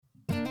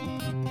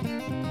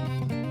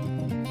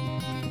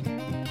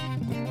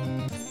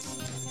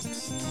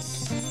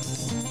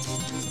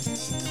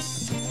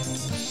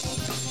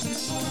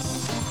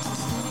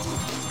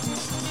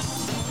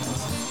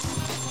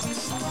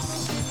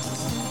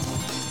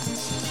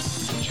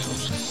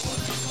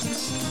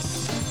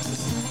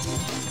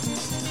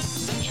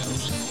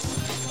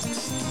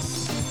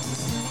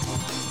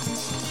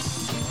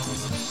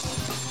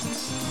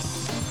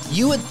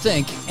You would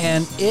think,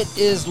 and it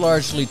is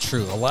largely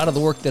true, a lot of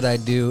the work that I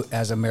do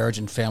as a marriage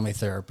and family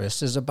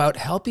therapist is about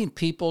helping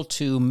people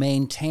to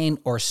maintain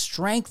or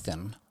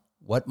strengthen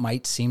what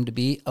might seem to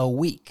be a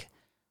weak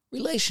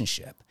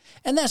relationship.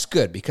 And that's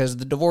good because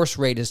the divorce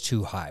rate is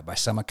too high. By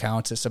some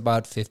accounts, it's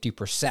about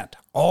 50%.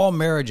 All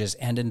marriages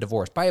end in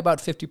divorce by about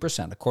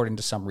 50%, according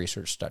to some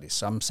research studies.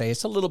 Some say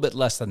it's a little bit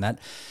less than that.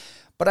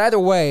 But either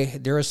way,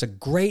 there is a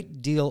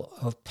great deal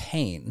of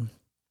pain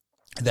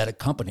that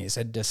accompanies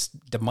a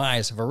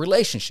demise of a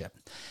relationship.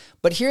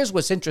 But here's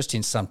what's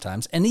interesting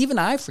sometimes, and even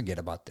I forget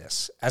about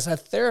this. As a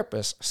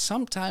therapist,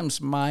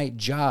 sometimes my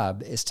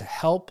job is to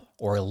help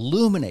or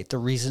illuminate the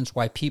reasons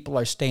why people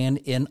are staying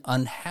in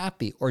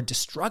unhappy or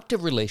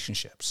destructive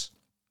relationships.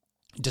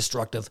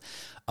 Destructive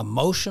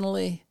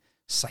emotionally,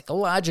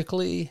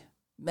 psychologically,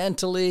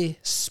 mentally,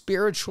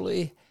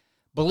 spiritually.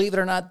 Believe it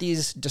or not,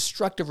 these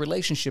destructive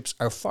relationships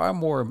are far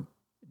more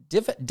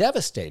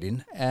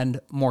devastating and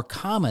more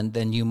common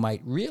than you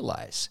might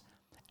realize.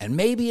 And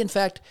maybe, in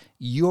fact,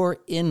 you're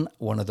in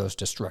one of those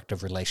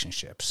destructive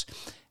relationships.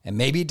 And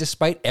maybe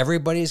despite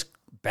everybody's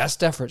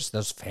best efforts,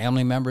 those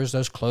family members,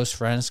 those close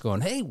friends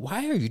going, hey,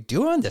 why are you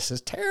doing this?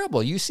 It's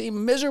terrible. You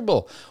seem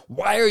miserable.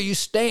 Why are you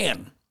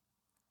staying?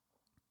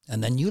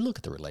 And then you look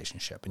at the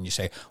relationship and you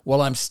say,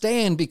 well, I'm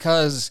staying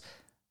because,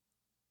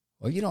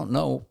 well, you don't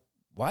know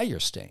why you're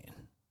staying.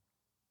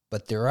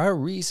 But there are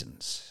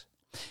reasons.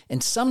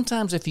 And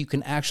sometimes if you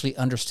can actually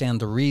understand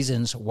the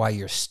reasons why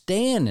you're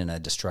staying in a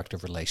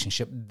destructive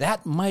relationship,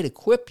 that might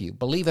equip you,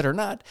 believe it or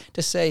not,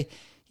 to say,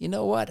 you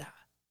know what?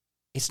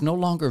 It's no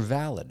longer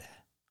valid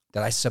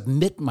that I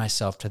submit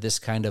myself to this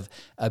kind of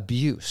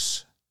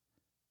abuse.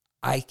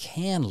 I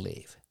can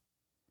leave.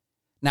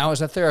 Now,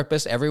 as a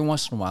therapist, every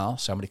once in a while,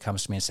 somebody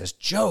comes to me and says,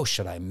 Joe,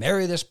 should I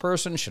marry this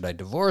person? Should I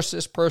divorce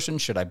this person?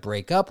 Should I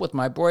break up with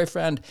my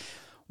boyfriend?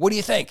 What do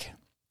you think?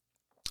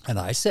 And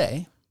I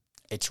say,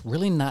 it's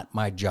really not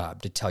my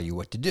job to tell you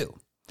what to do.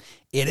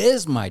 It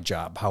is my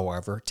job,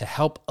 however, to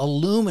help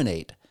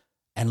illuminate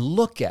and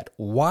look at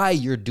why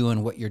you're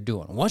doing what you're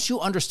doing. Once you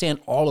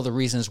understand all of the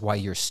reasons why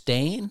you're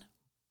staying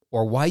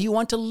or why you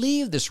want to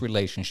leave this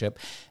relationship,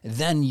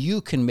 then you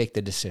can make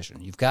the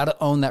decision. You've got to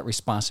own that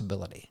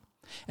responsibility.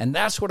 And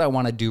that's what I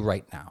want to do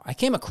right now. I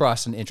came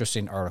across an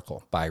interesting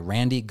article by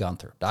Randy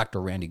Gunther, Dr.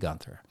 Randy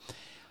Gunther,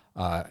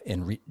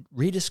 in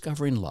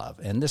Rediscovering Love.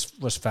 And this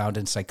was found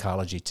in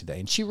Psychology Today.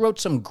 And she wrote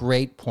some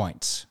great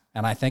points.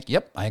 And I think,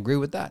 yep, I agree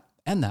with that,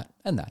 and that,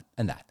 and that,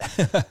 and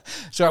that.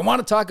 So I want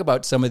to talk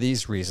about some of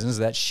these reasons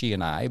that she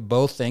and I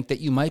both think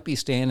that you might be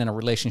staying in a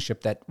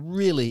relationship that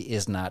really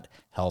is not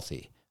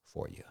healthy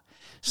for you.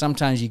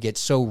 Sometimes you get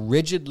so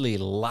rigidly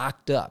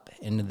locked up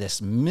into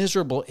this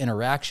miserable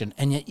interaction,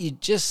 and yet you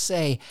just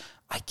say,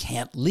 I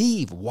can't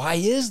leave. Why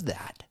is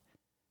that?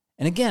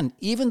 And again,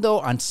 even though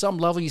on some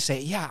level you say,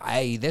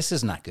 yeah, this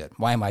is not good.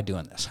 Why am I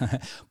doing this?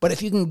 But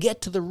if you can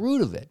get to the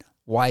root of it,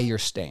 why you're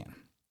staying.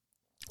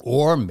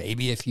 Or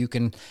maybe if you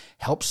can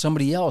help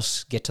somebody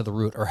else get to the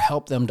root or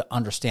help them to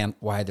understand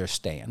why they're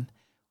staying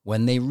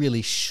when they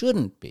really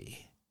shouldn't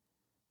be,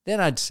 then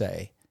I'd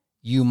say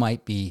you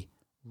might be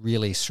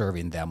really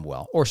serving them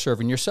well or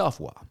serving yourself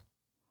well.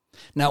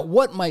 Now,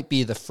 what might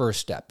be the first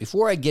step?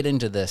 Before I get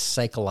into the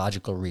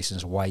psychological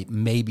reasons why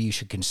maybe you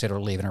should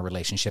consider leaving a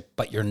relationship,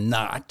 but you're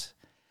not,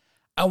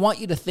 I want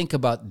you to think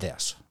about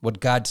this, what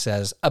God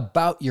says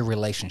about your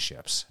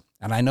relationships.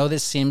 And I know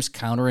this seems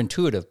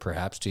counterintuitive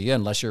perhaps to you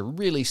unless you're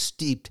really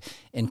steeped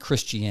in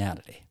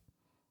Christianity.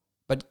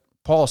 But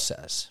Paul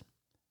says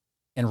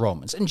in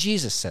Romans, and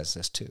Jesus says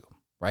this too,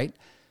 right?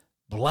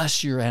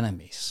 Bless your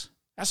enemies.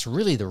 That's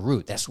really the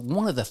root. That's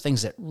one of the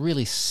things that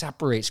really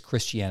separates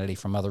Christianity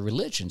from other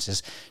religions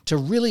is to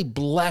really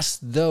bless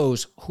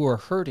those who are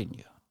hurting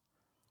you.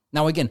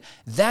 Now, again,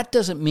 that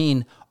doesn't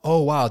mean,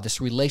 oh, wow, this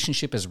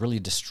relationship is really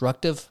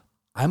destructive.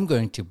 I'm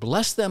going to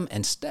bless them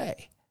and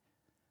stay.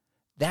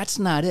 That's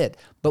not it.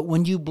 But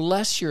when you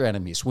bless your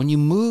enemies, when you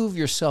move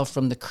yourself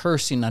from the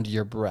cursing under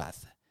your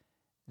breath,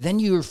 then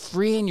you're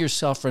freeing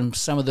yourself from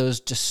some of those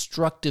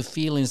destructive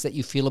feelings that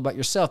you feel about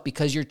yourself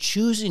because you're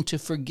choosing to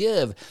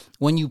forgive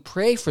when you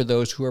pray for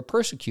those who are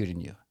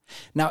persecuting you.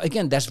 Now,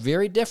 again, that's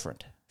very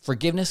different.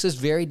 Forgiveness is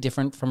very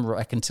different from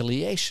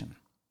reconciliation.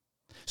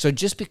 So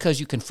just because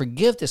you can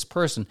forgive this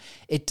person,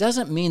 it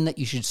doesn't mean that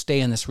you should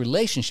stay in this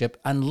relationship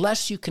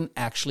unless you can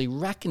actually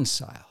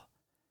reconcile.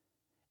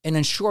 And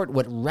in short,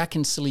 what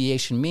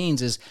reconciliation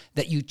means is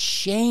that you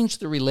change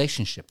the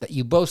relationship, that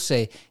you both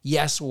say,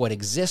 yes, what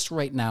exists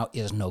right now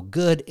is no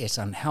good, it's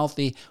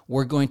unhealthy.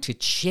 We're going to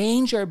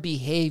change our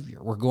behavior.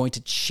 We're going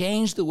to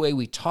change the way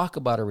we talk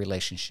about a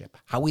relationship,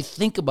 how we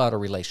think about a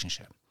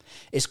relationship.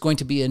 It's going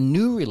to be a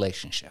new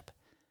relationship.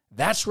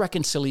 That's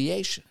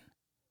reconciliation.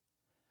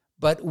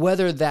 But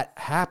whether that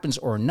happens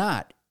or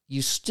not,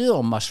 you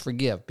still must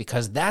forgive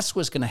because that's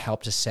what's going to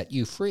help to set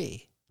you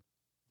free.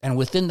 And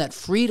within that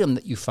freedom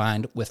that you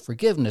find with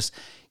forgiveness,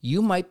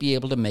 you might be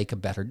able to make a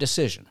better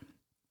decision.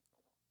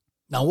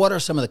 Now, what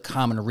are some of the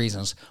common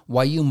reasons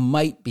why you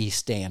might be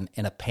staying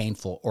in a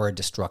painful or a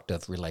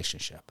destructive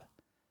relationship?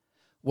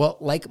 Well,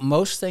 like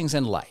most things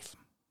in life,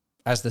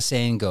 As the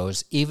saying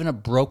goes, even a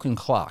broken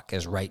clock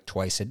is right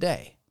twice a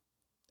day.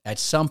 At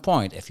some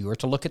point, if you were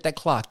to look at that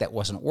clock that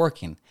wasn't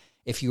working,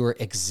 if you were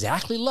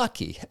exactly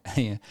lucky,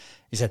 you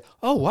said,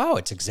 oh, wow,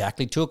 it's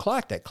exactly 2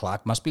 o'clock. That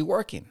clock must be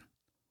working.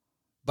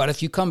 But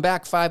if you come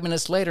back 5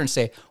 minutes later and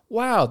say,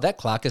 wow, that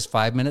clock is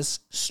 5 minutes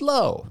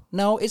slow.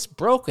 No, it's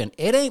broken.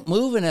 It ain't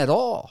moving at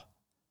all.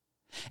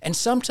 And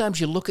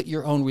sometimes you look at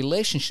your own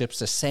relationships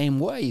the same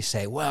way. You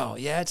say, well,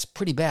 yeah, it's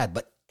pretty bad,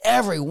 but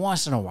every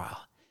once in a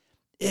while,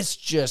 it's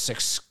just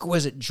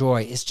exquisite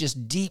joy. It's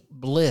just deep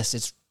bliss.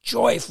 It's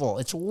joyful.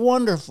 It's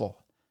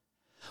wonderful.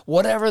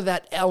 Whatever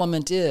that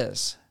element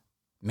is,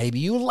 maybe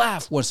you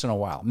laugh once in a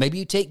while. Maybe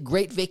you take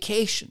great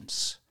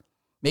vacations.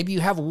 Maybe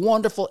you have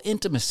wonderful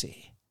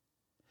intimacy.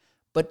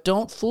 But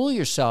don't fool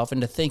yourself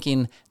into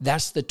thinking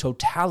that's the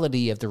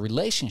totality of the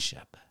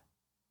relationship.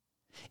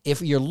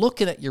 If you're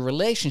looking at your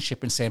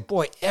relationship and saying,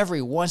 boy,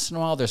 every once in a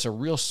while there's a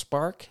real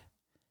spark,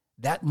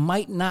 that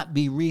might not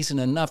be reason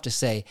enough to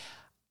say,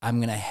 I'm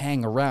going to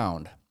hang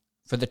around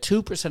for the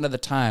 2% of the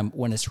time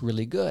when it's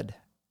really good.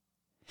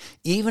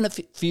 Even if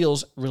it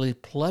feels really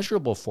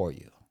pleasurable for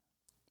you.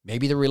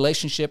 Maybe the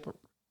relationship,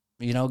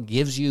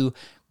 gives you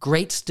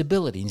great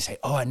stability. And you say,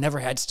 oh, I never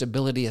had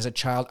stability as a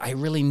child. I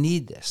really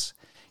need this.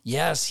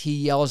 Yes, he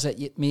yells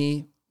at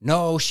me.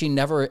 No, she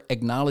never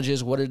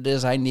acknowledges what it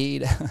is I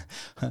need.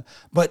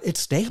 But it's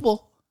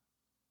stable.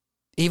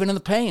 Even in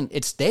the pain,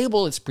 it's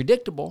stable, it's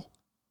predictable.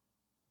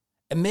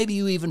 And maybe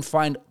you even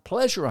find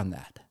pleasure on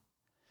that.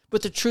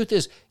 But the truth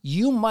is,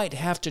 you might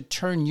have to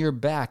turn your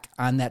back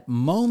on that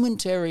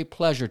momentary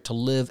pleasure to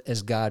live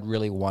as God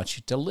really wants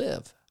you to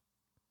live.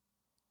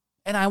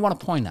 And I want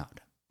to point out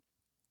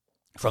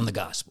from the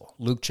gospel,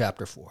 Luke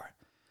chapter 4,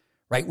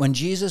 right? When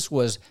Jesus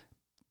was,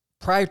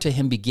 prior to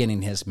him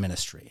beginning his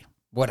ministry,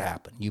 what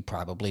happened? You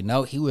probably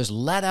know. He was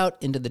led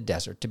out into the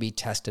desert to be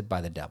tested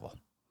by the devil.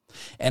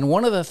 And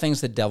one of the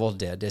things the devil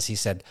did is he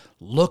said,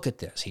 look at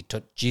this. He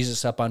took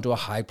Jesus up onto a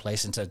high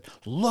place and said,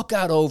 look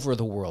out over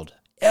the world.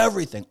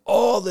 Everything,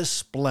 all this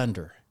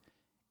splendor,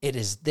 it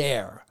is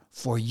there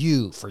for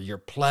you, for your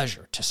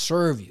pleasure, to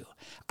serve you.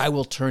 I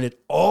will turn it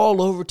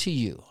all over to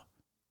you.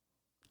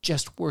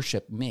 Just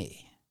worship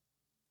me.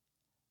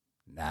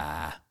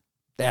 Nah,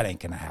 that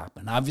ain't going to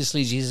happen.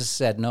 Obviously, Jesus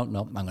said, no,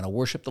 I'm going to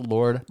worship the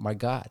Lord, my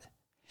God.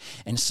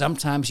 And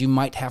sometimes you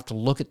might have to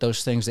look at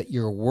those things that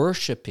you're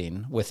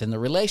worshiping within the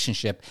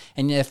relationship.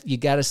 And if you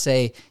got to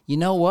say, you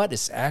know what,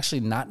 it's actually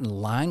not in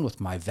line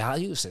with my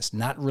values, it's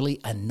not really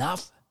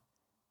enough,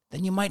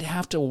 then you might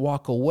have to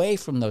walk away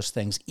from those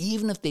things,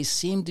 even if they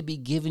seem to be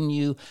giving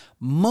you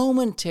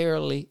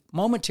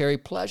momentary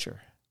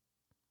pleasure.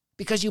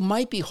 Because you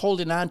might be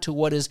holding on to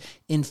what is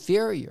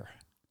inferior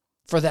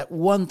for that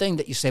one thing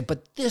that you say,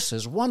 but this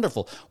is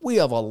wonderful. We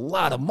have a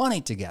lot of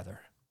money together.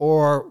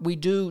 Or we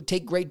do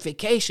take great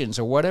vacations,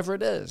 or whatever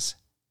it is.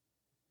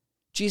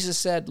 Jesus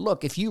said,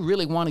 look, if you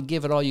really want to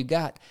give it all you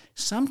got,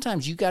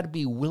 sometimes you got to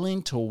be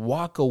willing to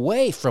walk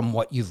away from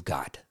what you've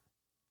got.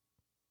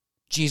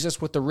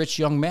 Jesus with the rich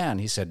young man,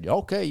 he said,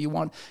 okay, you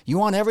want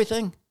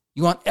everything?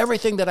 You want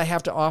everything that I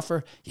have to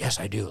offer? Yes,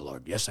 I do,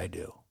 Lord. Yes, I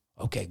do.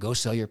 Okay, go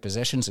sell your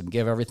possessions and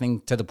give everything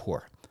to the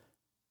poor.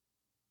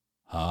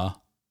 Huh?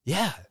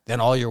 Yeah,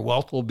 then all your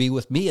wealth will be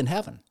with me in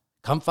heaven.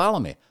 Come follow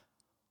me.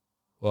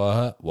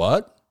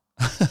 What?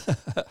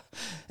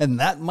 And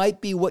that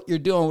might be what you're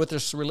doing with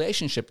this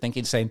relationship,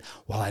 saying,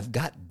 well, I've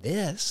got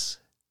this,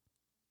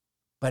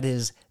 but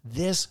is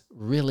this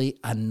really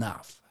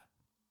enough?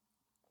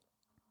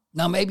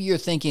 Now, maybe you're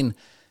thinking,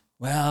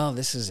 well,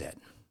 this is it.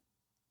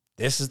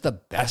 This is the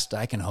best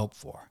I can hope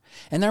for.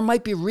 And there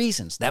might be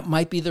reasons. That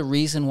might be the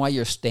reason why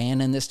you're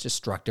staying in this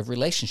destructive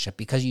relationship,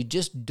 because you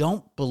just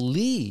don't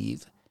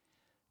believe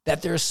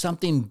that there's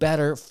something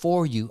better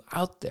for you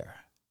out there.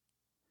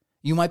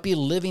 You might be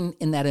living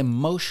in that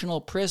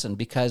emotional prison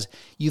because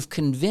you've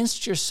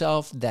convinced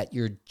yourself that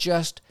you're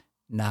just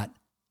not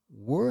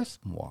worth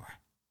more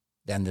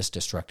than this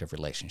destructive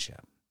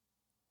relationship.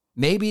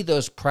 Maybe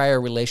those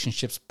prior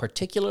relationships,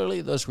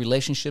 particularly those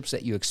relationships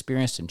that you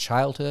experienced in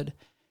childhood,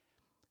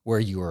 where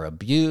you were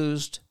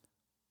abused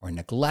or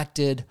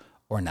neglected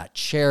or not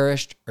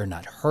cherished or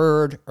not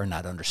heard or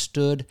not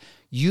understood,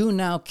 you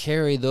now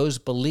carry those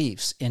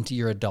beliefs into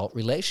your adult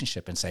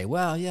relationship and say,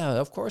 well, yeah,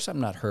 of course I'm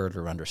not heard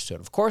or understood.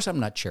 Of course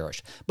I'm not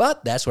cherished.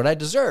 But that's what I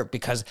deserve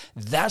because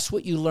that's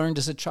what you learned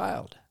as a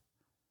child.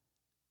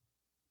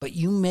 But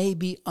you may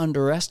be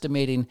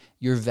underestimating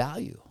your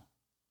value.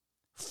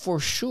 For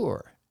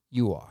sure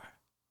you are.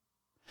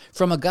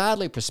 From a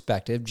godly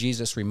perspective,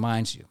 Jesus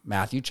reminds you,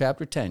 Matthew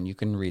chapter 10, you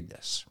can read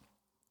this.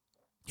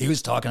 He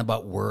was talking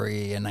about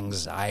worry and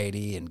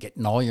anxiety and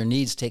getting all your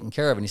needs taken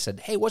care of. And he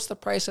said, hey, what's the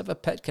price of a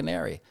pet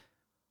canary?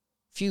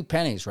 Few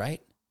pennies,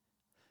 right?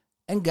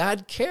 And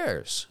God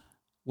cares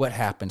what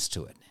happens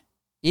to it,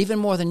 even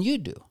more than you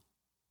do.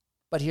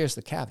 But here's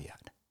the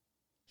caveat.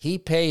 He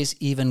pays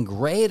even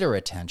greater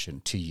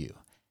attention to you,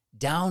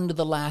 down to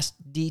the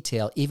last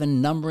detail,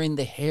 even numbering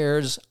the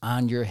hairs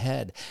on your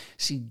head.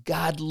 See,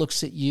 God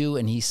looks at you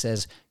and he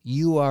says,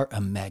 you are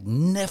a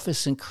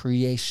magnificent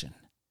creation.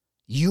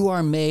 You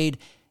are made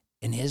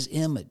in his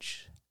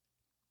image.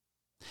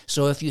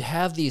 So if you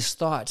have these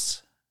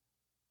thoughts,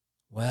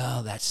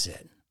 well, that's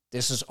it.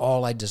 This is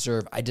all I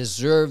deserve. I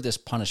deserve this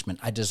punishment.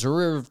 I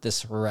deserve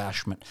this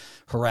harassment,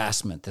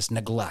 this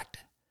neglect.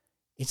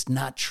 It's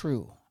not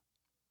true.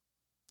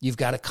 You've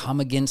got to come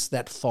against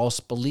that false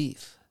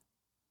belief.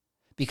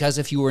 Because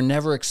if you were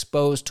never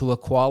exposed to a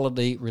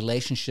quality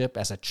relationship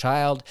as a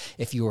child,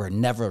 if you were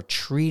never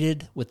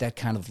treated with that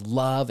kind of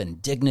love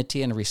and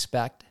dignity and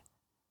respect,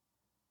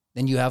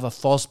 then you have a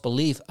false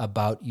belief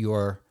about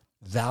your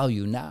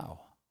value now.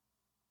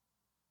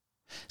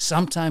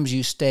 Sometimes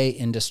you stay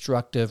in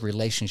destructive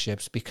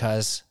relationships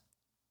because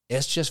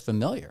it's just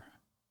familiar.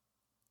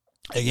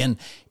 Again,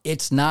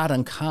 it's not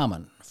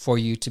uncommon for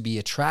you to be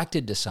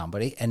attracted to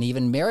somebody and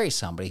even marry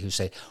somebody who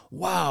say,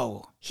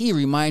 wow, he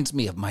reminds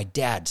me of my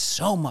dad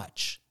so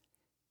much.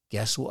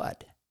 Guess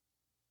what?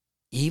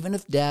 Even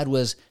if dad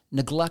was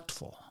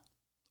neglectful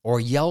or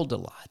yelled a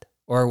lot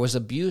or was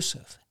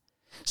abusive,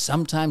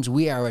 sometimes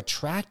we are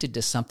attracted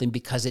to something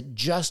because it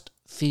just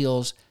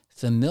feels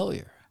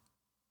familiar.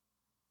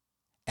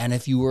 And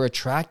if you were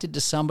attracted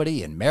to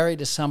somebody and married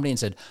to somebody and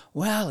said,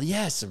 well,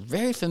 yes,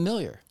 very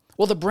familiar.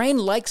 Well, the brain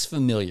likes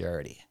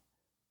familiarity.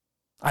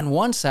 On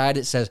one side,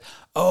 it says,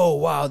 oh,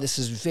 wow, this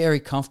is very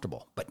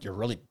comfortable, but you're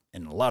really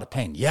in a lot of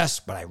pain. Yes,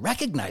 but I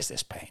recognize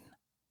this pain.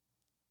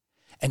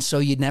 And so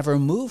you never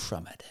move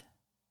from it.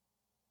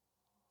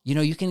 You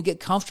know, you can get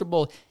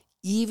comfortable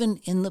even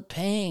in the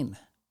pain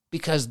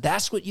because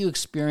that's what you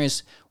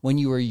experienced when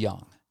you were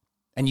young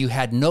and you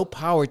had no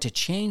power to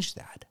change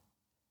that.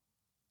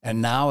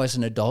 And now as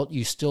an adult,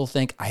 you still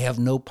think, I have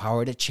no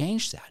power to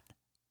change that.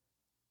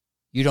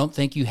 You don't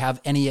think you have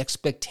any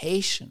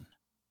expectation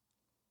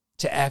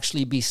to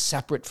actually be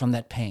separate from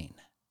that pain.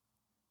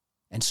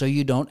 And so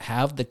you don't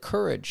have the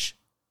courage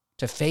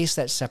to face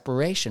that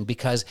separation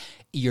because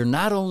you're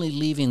not only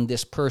leaving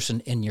this person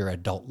in your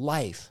adult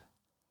life,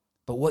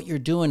 but what you're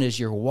doing is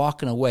you're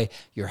walking away.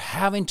 You're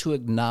having to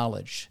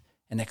acknowledge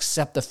and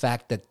accept the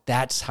fact that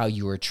that's how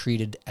you were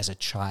treated as a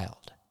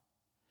child.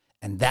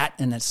 And that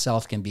in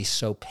itself can be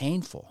so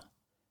painful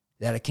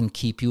that it can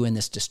keep you in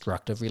this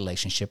destructive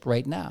relationship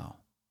right now.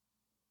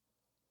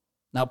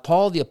 Now,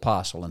 Paul the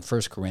Apostle in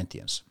 1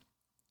 Corinthians,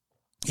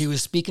 he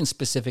was speaking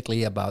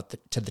specifically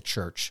to the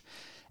church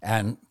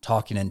and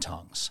talking in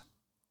tongues.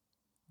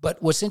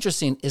 But what's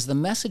interesting is the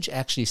message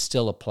actually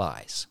still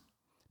applies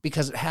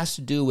because it has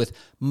to do with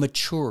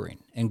maturing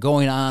and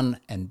going on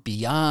and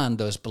beyond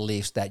those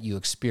beliefs that you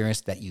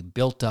experienced, that you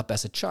built up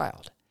as a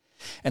child.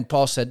 And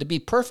Paul said, to be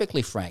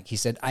perfectly frank, he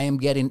said, I am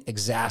getting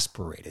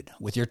exasperated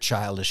with your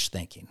childish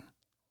thinking.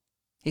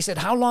 He said,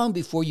 how long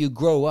before you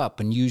grow up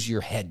and use your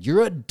head,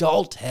 your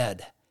adult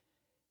head?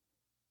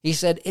 He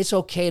said, it's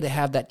okay to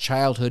have that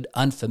childhood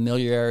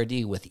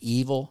unfamiliarity with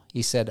evil.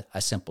 He said,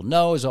 a simple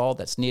no is all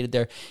that's needed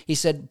there. He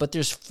said, but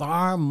there's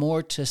far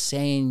more to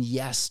saying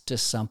yes to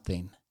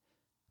something.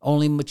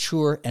 Only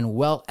mature and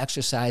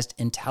well-exercised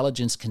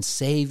intelligence can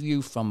save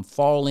you from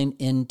falling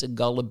into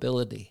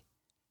gullibility.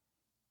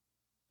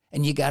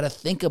 And you got to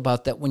think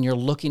about that when you're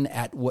looking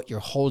at what you're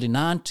holding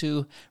on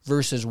to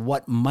versus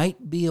what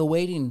might be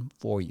awaiting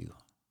for you.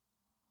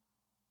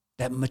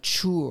 That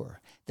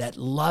mature, that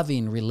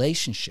loving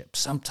relationship.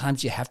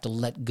 Sometimes you have to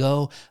let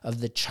go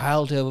of the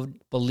childhood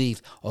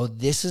belief, oh,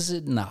 this is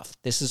enough.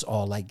 This is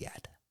all I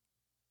get.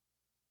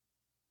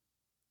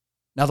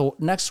 Now, the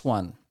next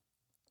one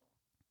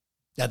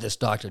that this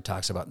doctor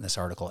talks about in this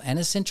article, and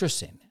it's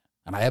interesting,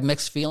 and I have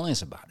mixed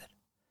feelings about it.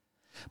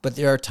 But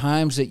there are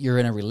times that you're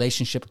in a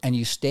relationship and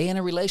you stay in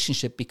a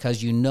relationship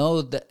because you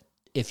know that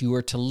if you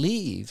were to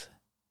leave,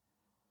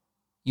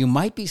 you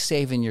might be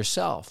saving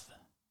yourself,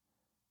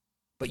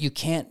 but you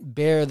can't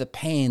bear the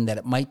pain that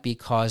it might be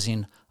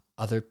causing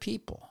other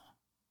people.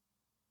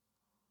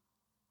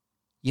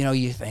 You know,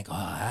 you think,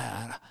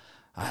 oh,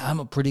 I'm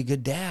a pretty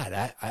good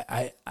dad.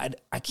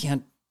 I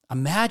can't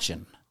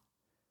imagine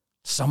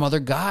some other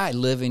guy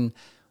living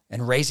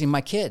and raising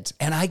my kids.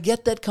 And I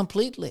get that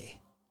completely.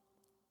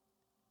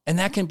 And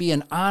that can be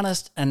an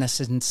honest and a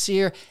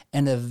sincere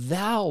and a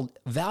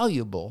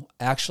valuable,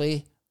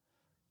 actually,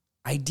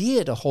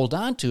 idea to hold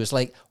on to. It's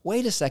like,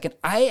 wait a second,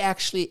 I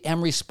actually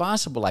am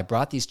responsible. I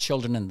brought these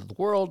children into the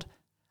world.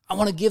 I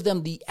want to give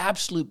them the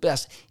absolute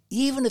best,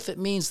 even if it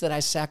means that I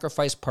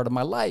sacrifice part of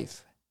my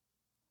life.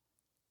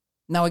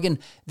 Now, again,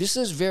 this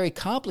is very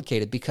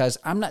complicated because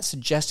I'm not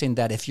suggesting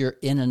that if you're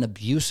in an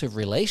abusive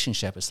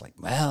relationship, it's like,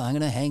 well, I'm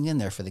going to hang in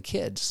there for the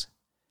kids.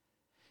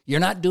 You're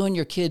not doing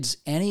your kids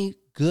any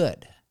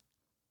good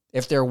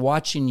if they're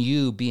watching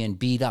you being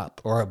beat up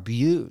or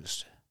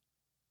abused.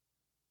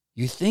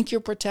 You think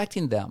you're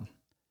protecting them,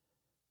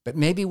 but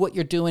maybe what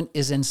you're doing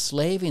is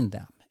enslaving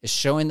them, is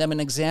showing them an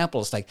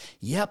example. It's like,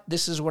 yep,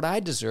 this is what I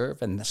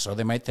deserve. And so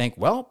they might think,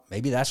 well,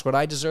 maybe that's what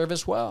I deserve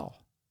as well.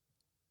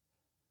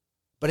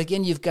 But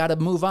again, you've got to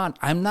move on.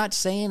 I'm not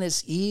saying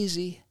it's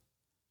easy.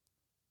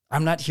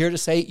 I'm not here to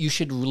say you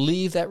should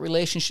leave that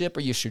relationship or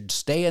you should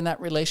stay in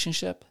that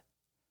relationship.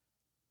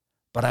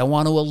 But I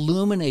want to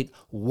illuminate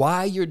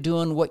why you're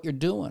doing what you're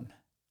doing.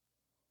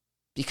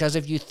 Because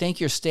if you think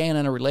you're staying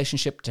in a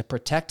relationship to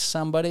protect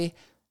somebody,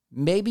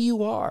 maybe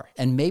you are,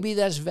 and maybe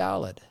that's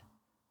valid.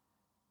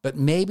 But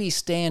maybe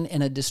staying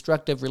in a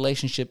destructive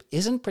relationship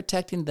isn't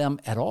protecting them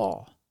at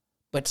all,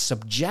 but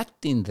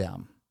subjecting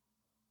them,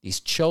 these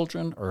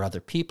children or other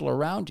people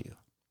around you.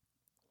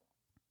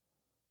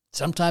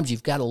 Sometimes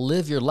you've got to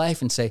live your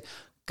life and say,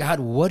 God,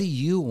 what do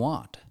you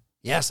want?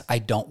 Yes, I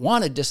don't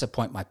want to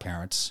disappoint my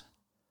parents,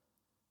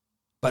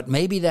 but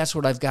maybe that's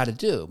what I've got to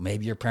do.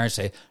 Maybe your parents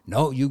say,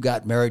 no, you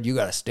got married, you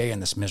got to stay in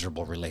this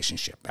miserable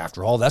relationship.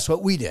 After all, that's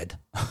what we did.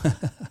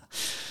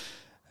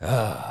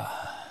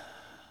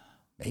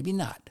 Maybe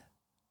not.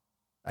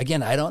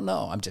 Again, I don't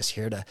know. I'm just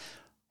here to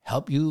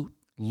help you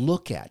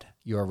look at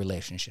your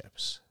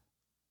relationships.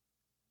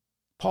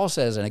 Paul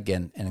says, and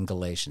again, in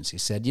Galatians, he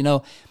said,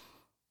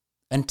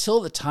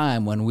 until the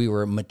time when we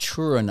were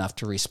mature enough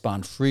to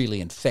respond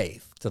freely in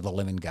faith to the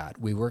living God,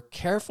 we were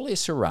carefully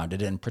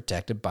surrounded and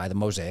protected by the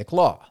Mosaic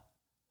law.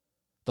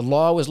 The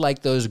law was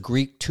like those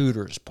Greek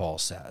tutors, Paul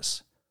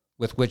says,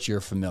 with which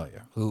you're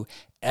familiar, who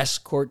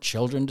escort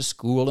children to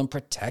school and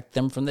protect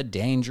them from the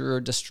danger or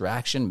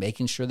distraction,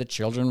 making sure the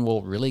children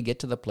will really get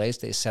to the place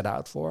they set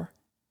out for.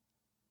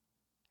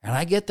 And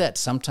I get that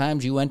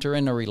sometimes you enter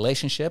in a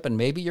relationship and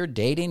maybe you're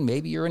dating,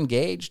 maybe you're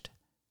engaged.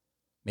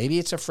 Maybe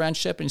it's a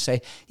friendship and you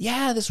say,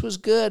 yeah, this was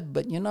good,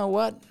 but you know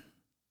what?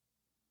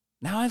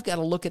 Now I've got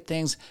to look at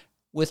things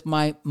with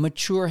my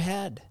mature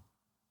head.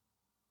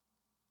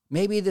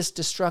 Maybe this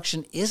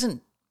destruction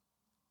isn't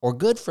or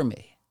good for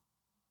me.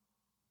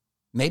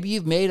 Maybe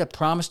you've made a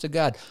promise to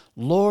God.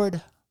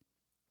 Lord,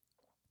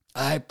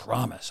 I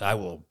promise I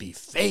will be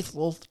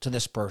faithful to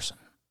this person.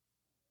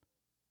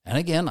 And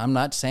again, I'm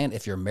not saying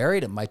if you're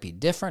married, it might be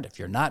different. If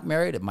you're not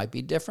married, it might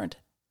be different.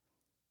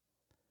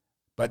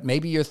 But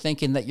maybe you're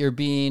thinking that you're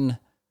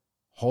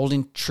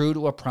holding true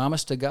to a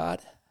promise to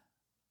God.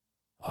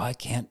 Oh, I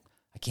can't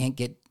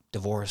get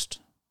divorced.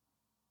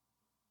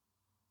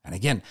 And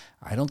again,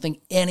 I don't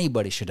think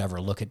anybody should ever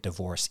look at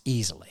divorce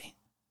easily.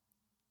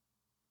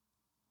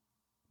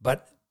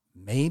 But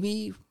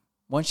maybe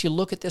once you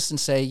look at this and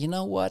say, you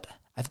know what?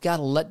 I've got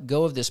to let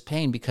go of this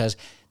pain because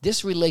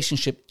this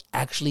relationship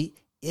actually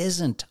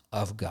isn't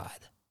of God.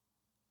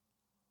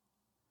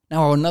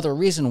 Now, another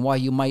reason why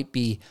you might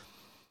be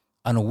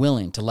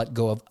unwilling to let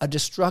go of a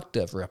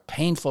destructive or a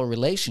painful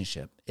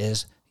relationship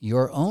is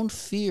your own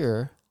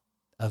fear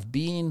of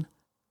being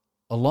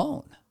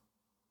alone.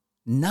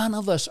 None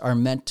of us are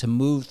meant to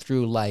move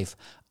through life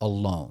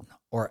alone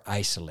or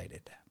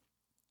isolated.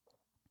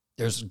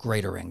 There's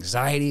greater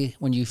anxiety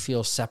when you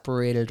feel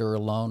separated or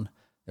alone.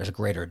 There's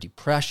greater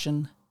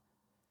depression.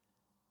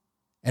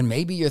 And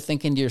maybe you're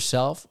thinking to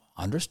yourself,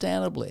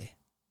 understandably,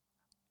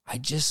 I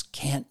just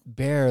can't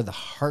bear the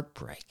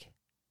heartbreak.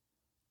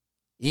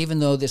 Even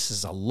though this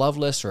is a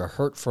loveless or a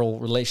hurtful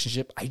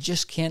relationship, I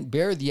just can't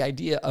bear the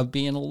idea of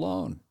being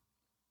alone.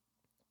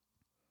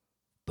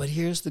 But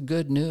here's the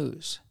good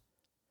news.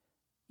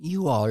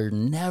 You are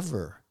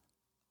never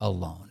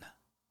alone.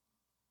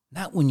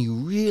 Not when you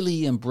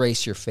really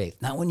embrace your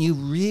faith. Not when you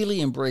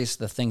really embrace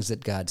the things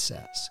that God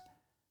says.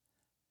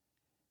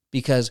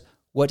 Because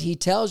what he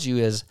tells you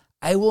is,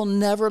 I will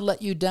never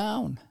let you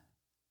down.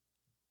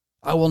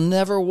 I will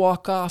never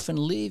walk off and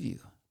leave you.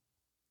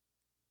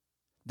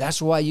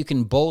 That's why you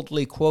can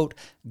boldly quote,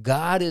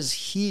 God is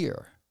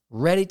here,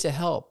 ready to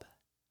help.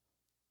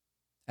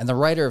 And the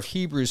writer of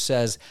Hebrews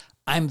says,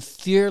 I'm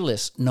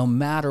fearless no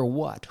matter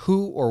what,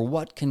 who or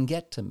what can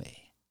get to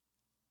me.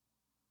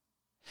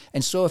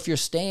 And so if you're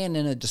staying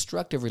in a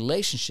destructive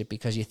relationship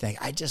because you think,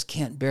 I just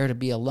can't bear to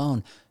be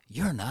alone,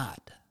 you're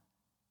not.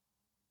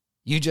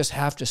 You just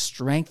have to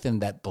strengthen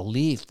that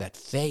belief, that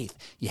faith.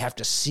 You have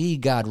to see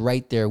God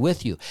right there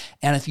with you.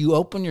 And if you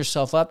open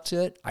yourself up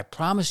to it, I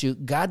promise you,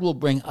 God will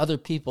bring other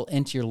people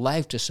into your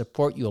life to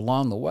support you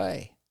along the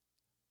way.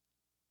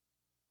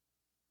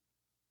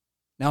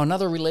 Now,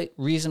 another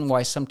reason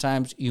why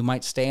sometimes you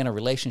might stay in a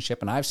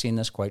relationship, and I've seen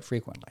this quite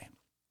frequently,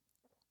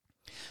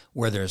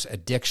 where there's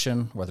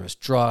addiction, whether it's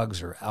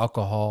drugs or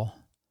alcohol,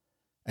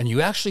 and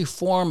you actually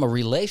form a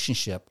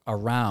relationship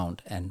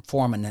around and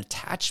form an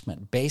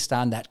attachment based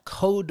on that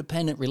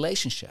codependent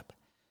relationship.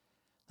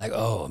 Like,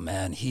 oh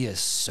man, he is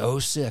so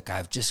sick,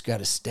 I've just got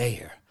to stay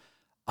here.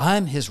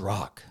 I'm his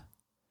rock.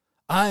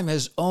 I'm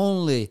his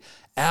only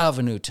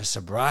avenue to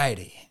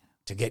sobriety,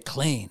 to get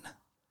clean.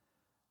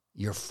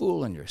 You're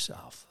fooling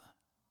yourself.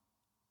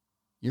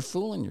 You're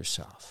fooling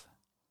yourself.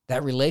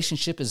 That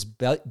relationship is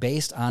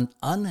based on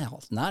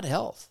unhealth, not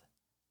health.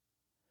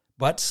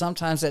 But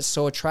sometimes that's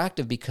so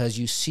attractive because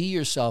you see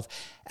yourself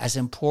as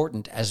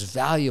important, as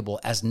valuable,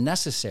 as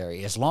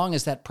necessary. As long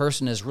as that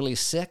person is really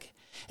sick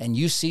and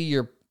you see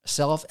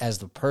yourself as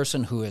the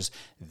person who is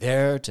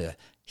there to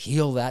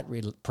heal that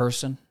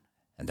person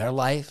and their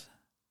life.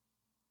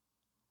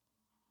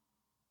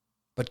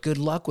 But good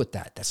luck with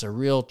that. That's a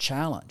real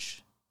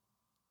challenge.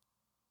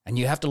 And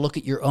you have to look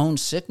at your own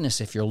sickness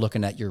if you're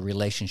looking at your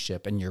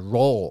relationship and your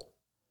role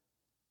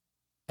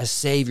as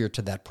savior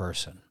to that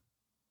person.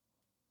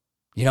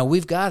 You know,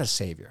 we've got a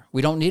savior.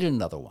 We don't need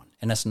another one,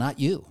 and it's not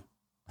you.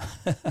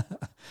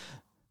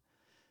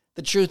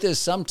 The truth is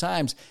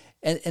sometimes,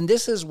 and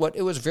this is what,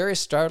 it was very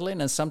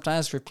startling, and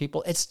sometimes for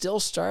people, it's still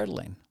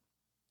startling.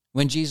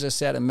 When Jesus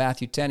said in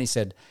Matthew 10, he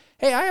said,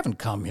 hey, I haven't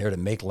come here to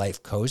make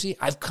life cozy.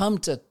 I've come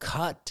to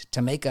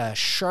make a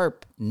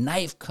sharp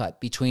knife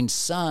cut between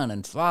son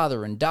and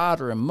father and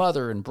daughter and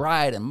mother and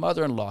bride and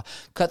mother-in-law,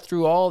 cut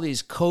through all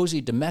these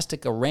cozy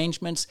domestic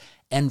arrangements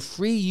and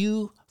free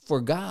you for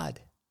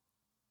God.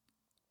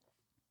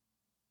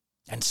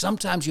 And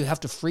sometimes you have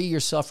to free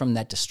yourself from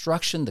that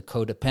destruction, the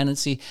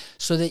codependency,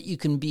 so that you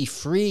can be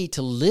free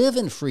to live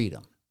in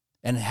freedom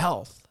and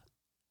health.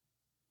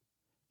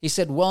 He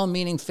said,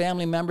 well-meaning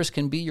family members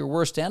can be your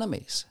worst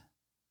enemies.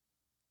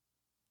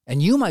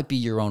 And you might be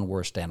your own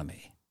worst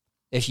enemy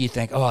if you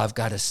think, oh, I've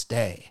got to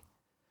stay.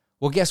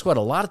 Well, guess what?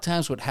 A lot of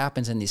times what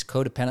happens in these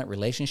codependent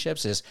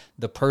relationships is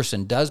the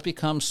person does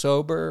become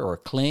sober or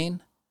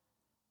clean.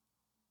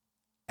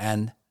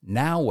 And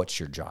now what's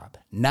your job?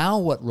 Now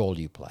what role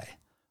do you play?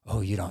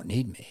 Oh, you don't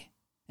need me.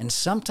 And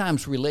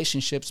sometimes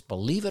relationships,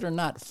 believe it or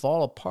not,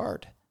 fall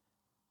apart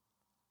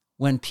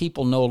when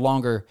people no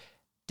longer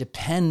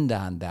depend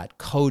on that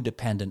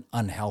codependent,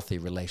 unhealthy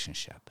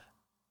relationship.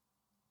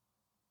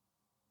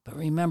 But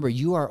remember,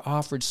 you are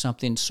offered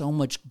something so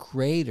much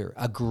greater,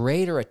 a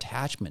greater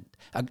attachment,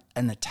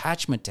 an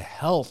attachment to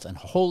health and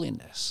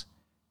holiness.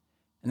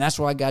 And that's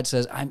why God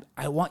says,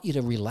 I want you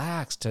to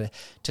relax, to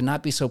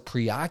not be so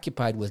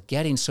preoccupied with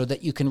getting, so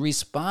that you can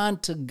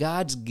respond to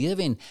God's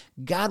giving.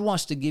 God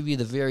wants to give you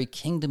the very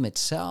kingdom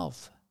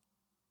itself.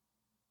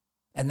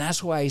 And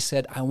that's why he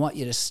said, I want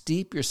you to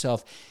steep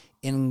yourself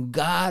in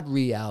God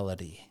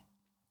reality,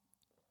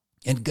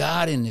 in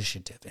God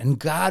initiative, in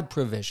God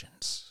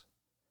provisions.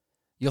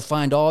 You'll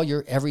find all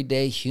your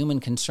everyday human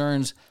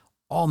concerns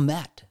all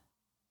met.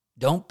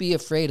 Don't be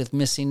afraid of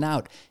missing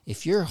out.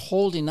 If you're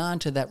holding on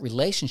to that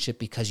relationship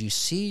because you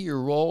see your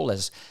role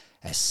as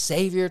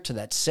savior to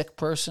that sick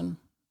person,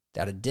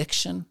 that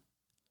addiction,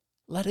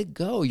 let it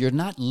go. You're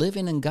not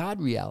living in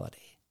God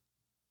reality.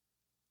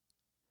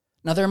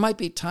 Now, there might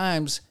be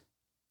times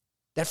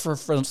that for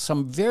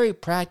some very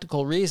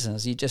practical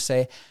reasons, you just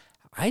say,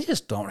 I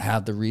just don't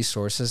have the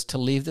resources to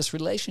leave this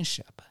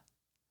relationship.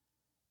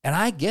 And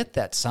I get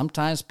that.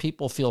 Sometimes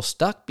people feel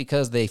stuck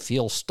because they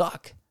feel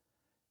stuck.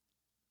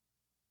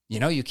 You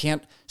know, you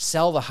can't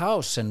sell the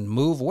house and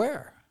move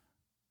where?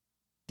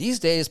 These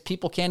days,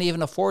 people can't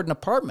even afford an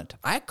apartment.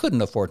 I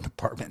couldn't afford an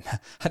apartment.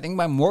 I think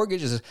my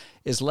mortgage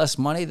is less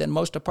money than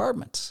most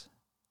apartments.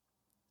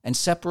 And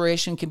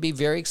separation can be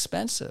very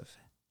expensive.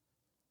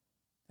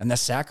 And the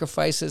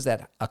sacrifices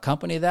that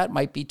accompany that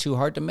might be too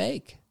hard to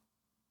make.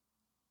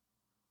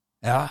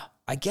 Yeah,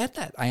 I get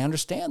that. I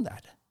understand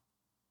that.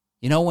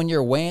 You know, when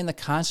you're weighing the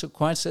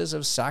consequences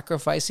of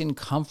sacrificing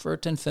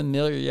comfort and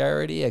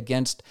familiarity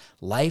against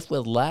life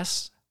with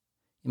less,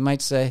 you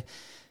might say,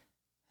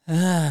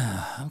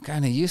 I'm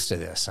kind of used to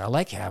this. I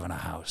like having a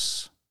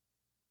house.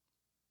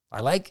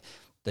 I like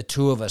the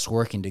two of us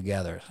working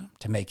together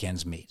to make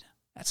ends meet.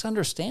 That's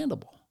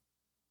understandable.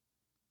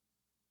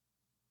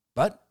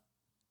 But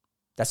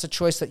that's a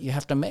choice that you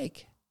have to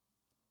make.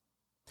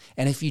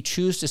 And if you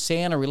choose to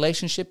stay in a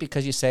relationship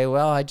because you say,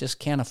 well, I just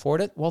can't afford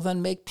it, well,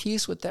 then make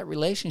peace with that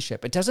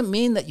relationship. It doesn't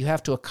mean that you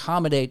have to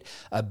accommodate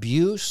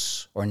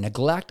abuse or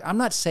neglect. I'm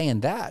not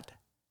saying that.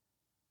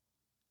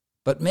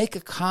 But make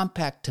a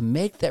compact to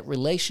make that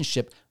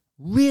relationship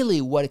really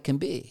what it can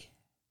be.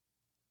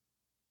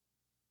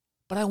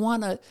 But I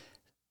want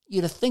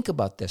you to think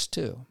about this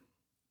too.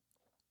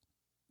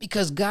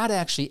 Because God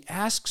actually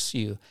asks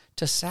you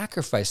to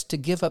sacrifice, to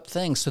give up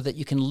things so that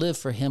you can live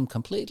for Him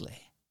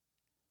completely.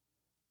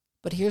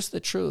 But here's the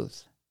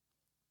truth.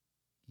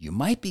 You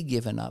might be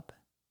giving up.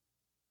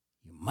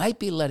 You might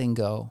be letting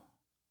go.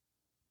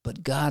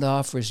 But God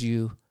offers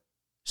you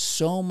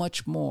so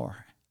much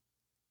more.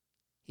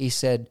 He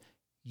said,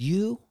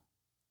 you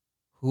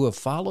who have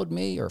followed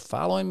me or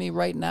following me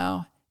right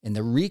now in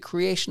the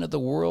recreation of the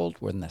world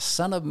when the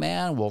Son of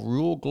Man will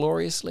rule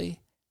gloriously,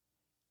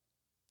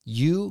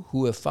 you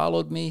who have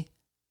followed me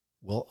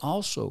will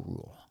also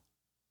rule.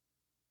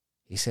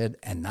 He said,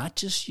 and not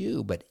just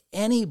you, but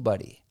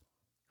anybody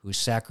who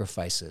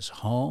sacrifices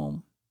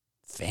home,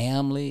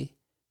 family,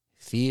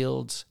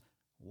 fields,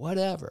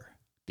 whatever,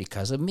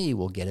 because of me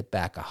will get it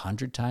back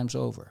 100 times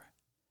over.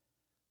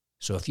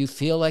 So if you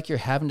feel like you're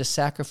having to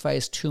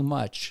sacrifice too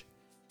much,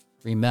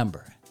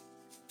 remember,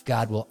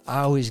 God will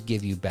always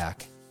give you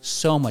back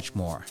so much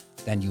more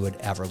than you would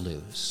ever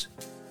lose.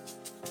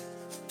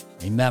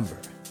 Remember,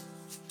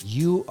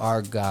 you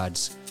are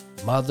God's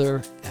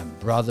mother and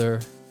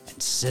brother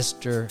and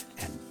sister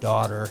and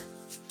daughter.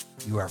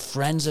 You are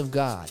friends of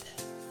God.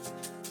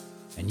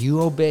 And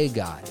you obey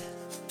God,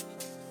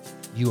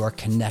 you are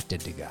connected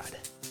to God.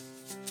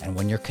 And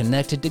when you're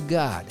connected to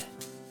God,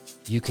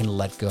 you can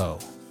let go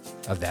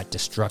of that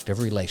destructive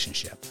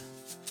relationship.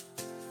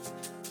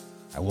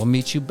 I will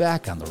meet you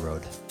back on the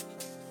road.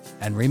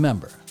 And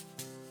remember,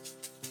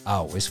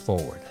 always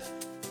forward.